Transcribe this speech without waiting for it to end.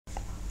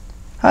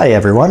Hi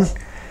everyone.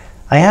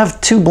 I have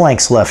 2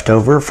 blanks left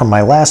over from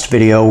my last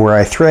video where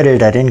I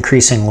threaded at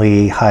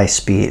increasingly high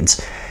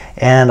speeds,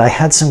 and I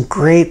had some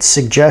great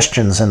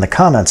suggestions in the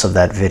comments of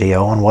that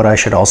video on what I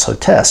should also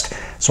test,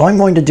 so I'm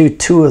going to do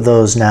 2 of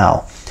those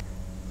now.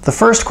 The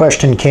first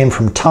question came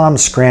from Tom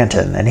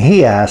Scranton, and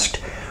he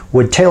asked,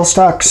 would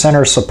tailstock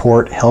center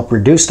support help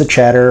reduce the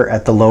chatter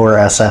at the lower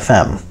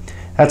SFM?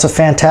 That's a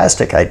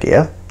fantastic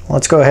idea.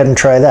 Let's go ahead and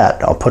try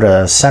that. I'll put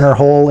a center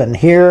hole in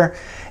here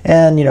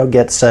and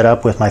get set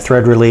up with my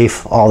thread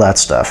relief, all that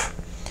stuff.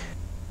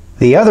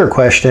 The other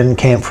question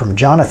came from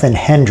Jonathan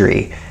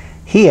Hendry.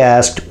 He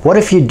asked, what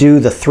if you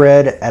do the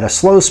thread at a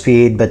slow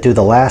speed but do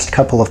the last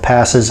couple of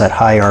passes at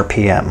high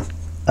RPM?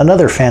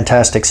 Another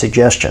fantastic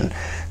suggestion.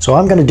 So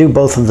I'm going to do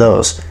both of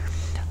those.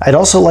 I'd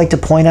also like to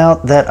point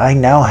out that I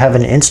now have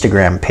an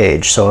Instagram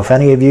page, so if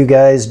any of you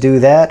guys do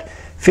that,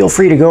 feel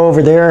free to go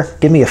over there,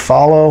 give me a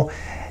follow.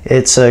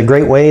 It's a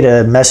great way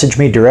to message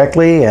me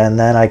directly, and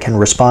then I can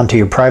respond to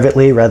you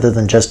privately rather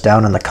than just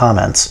down in the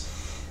comments.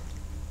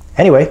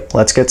 Anyway,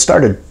 let's get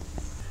started.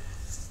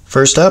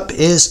 First up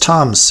is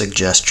Tom's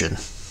suggestion.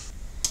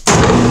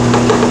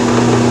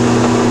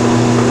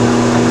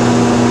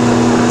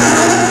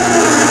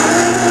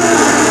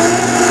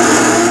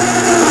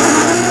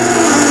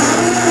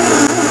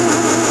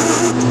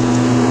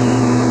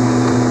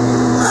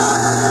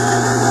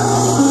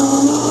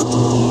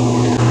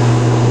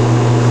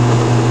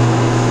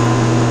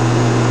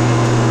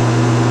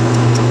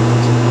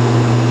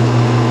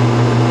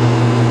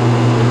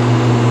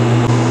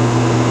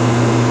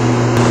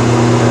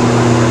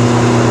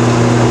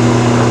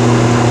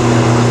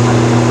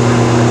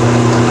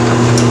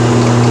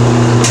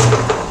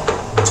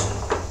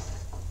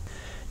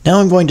 Now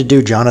I'm going to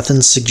do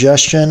Jonathan's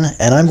suggestion,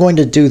 and I'm going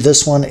to do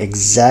this one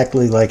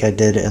exactly like I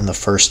did in the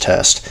first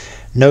test.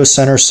 No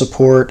center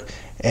support,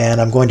 and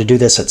I'm going to do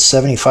this at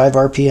 75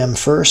 RPM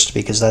first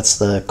because that's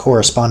the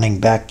corresponding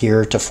back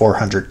gear to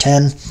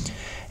 410.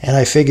 And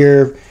I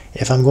figure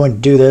if I'm going to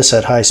do this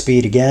at high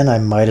speed again, I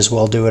might as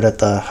well do it at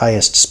the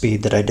highest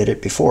speed that I did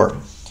it before.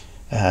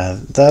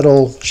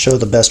 That'll show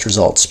the best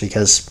results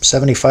because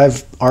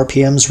 75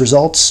 RPM's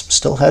results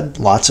still had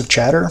lots of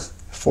chatter,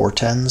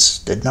 410's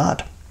did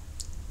not.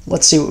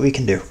 Let's see what we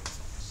can do.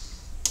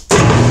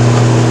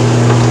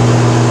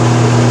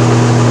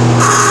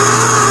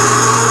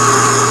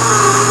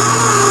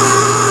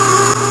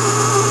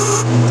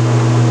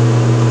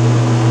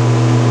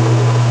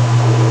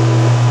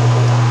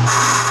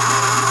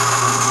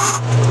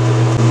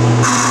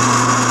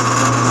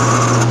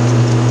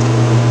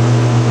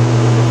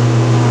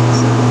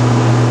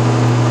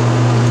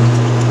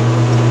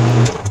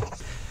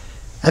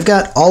 I've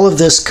got all of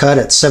this cut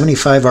at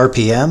 75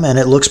 RPM and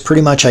it looks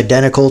pretty much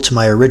identical to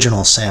my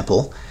original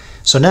sample.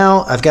 So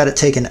now I've got it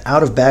taken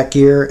out of back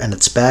gear and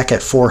it's back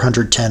at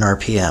 410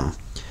 RPM.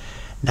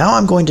 Now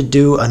I'm going to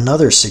do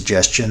another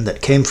suggestion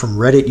that came from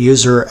Reddit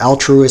user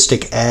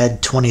Altruistic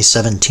Ad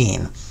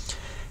 2017.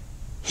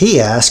 He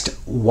asked,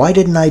 why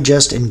didn't I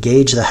just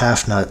engage the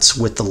half nuts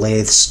with the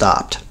lathe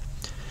stopped?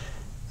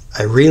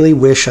 I really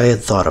wish I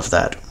had thought of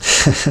that.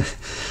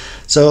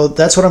 So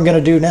that's what I'm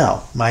going to do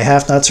now. My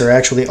half nuts are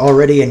actually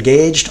already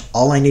engaged.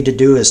 All I need to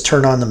do is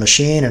turn on the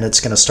machine and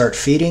it's going to start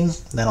feeding.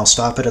 Then I'll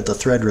stop it at the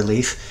thread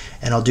relief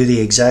and I'll do the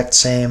exact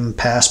same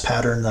pass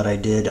pattern that I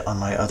did on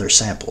my other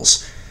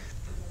samples.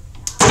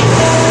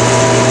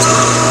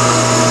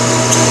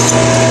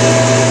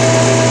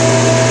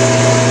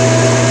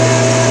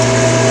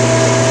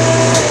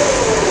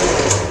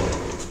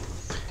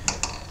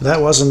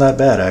 That wasn't that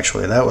bad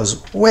actually. That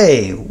was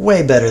way,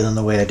 way better than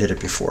the way I did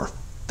it before.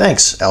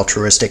 Thanks,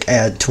 Altruistic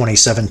Ad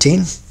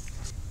 2017.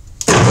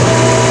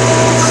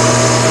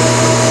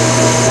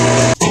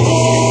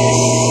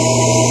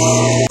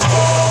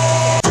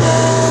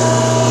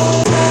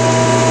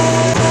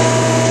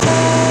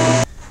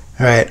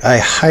 Alright, I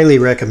highly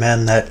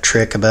recommend that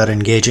trick about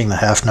engaging the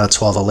half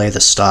nuts while the lathe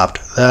is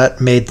stopped.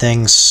 That made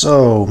things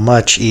so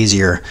much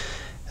easier.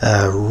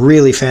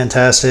 Really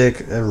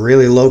fantastic,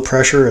 really low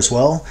pressure as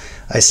well.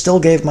 I still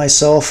gave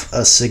myself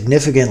a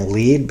significant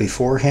lead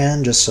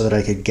beforehand just so that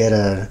I could get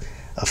a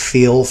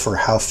feel for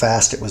how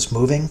fast it was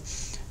moving.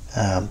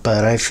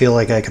 But I feel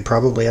like I could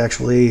probably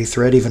actually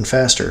thread even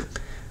faster.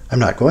 I'm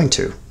not going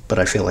to, but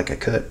I feel like I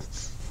could.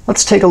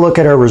 Let's take a look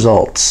at our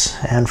results.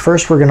 And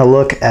first we're going to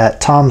look at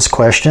Tom's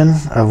question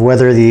of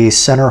whether the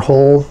center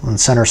hole and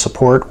center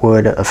support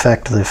would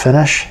affect the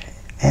finish.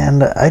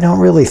 And I don't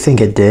really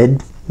think it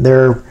did.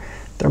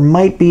 There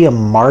might be a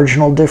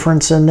marginal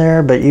difference in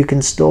there, but you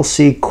can still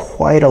see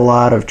quite a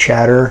lot of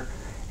chatter,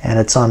 and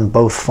it's on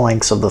both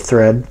flanks of the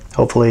thread.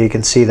 Hopefully you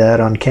can see that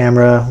on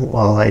camera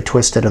while I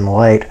twist it in the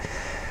light.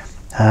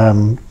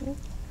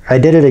 I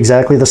did it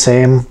exactly the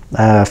same,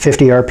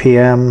 50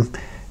 RPM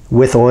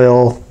with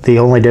oil. The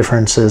only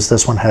difference is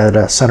this one had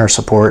a center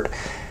support,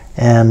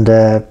 and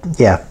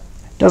yeah,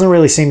 doesn't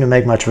really seem to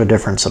make much of a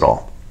difference at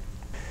all.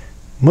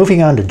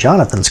 Moving on to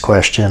Jonathan's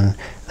question,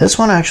 this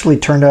one actually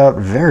turned out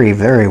very,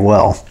 very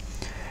well.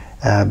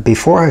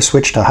 Before I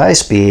switched to high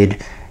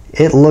speed,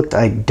 It looked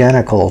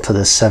identical to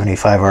this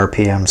 75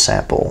 RPM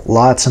sample.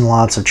 Lots and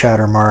lots of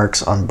chatter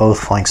marks on both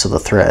flanks of the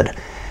thread.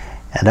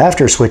 And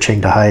after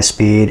switching to high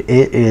speed,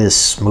 it is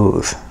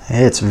smooth.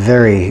 It's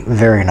very,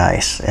 very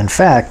nice. In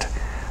fact,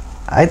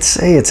 I'd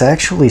say it's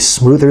actually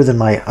smoother than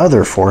my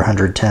other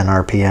 410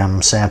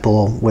 RPM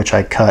sample, which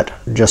I cut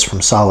just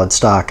from solid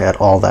stock at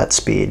all that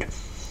speed.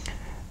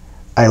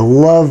 I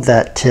love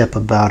that tip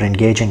about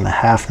engaging the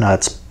half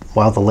nuts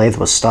while the lathe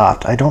was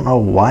stopped. I don't know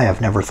why I've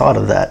never thought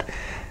of that.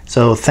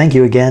 So thank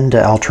you again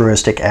to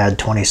Altruistic Ad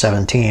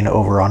 2017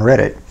 over on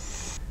Reddit.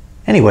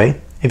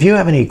 Anyway, if you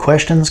have any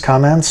questions,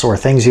 comments, or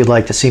things you'd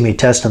like to see me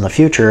test in the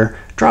future,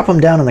 drop them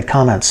down in the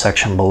comments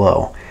section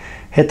below.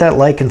 Hit that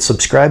like and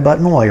subscribe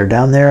button while you're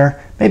down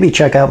there. Maybe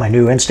check out my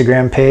new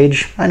Instagram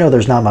page. I know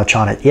there's not much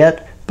on it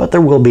yet, but there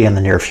will be in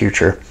the near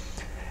future.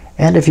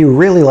 And if you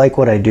really like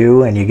what I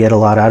do and you get a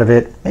lot out of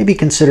it, maybe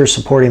consider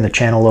supporting the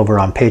channel over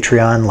on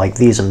Patreon like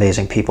these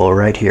amazing people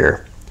right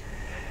here.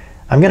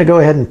 I'm going to go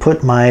ahead and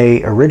put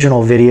my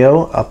original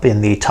video up in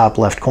the top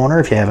left corner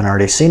if you haven't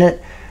already seen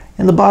it.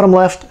 In the bottom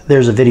left,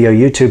 there's a video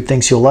YouTube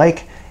thinks you'll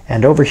like,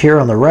 and over here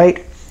on the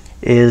right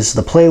is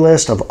the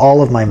playlist of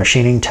all of my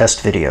machining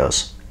test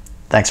videos.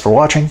 Thanks for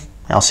watching.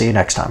 I'll see you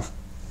next time.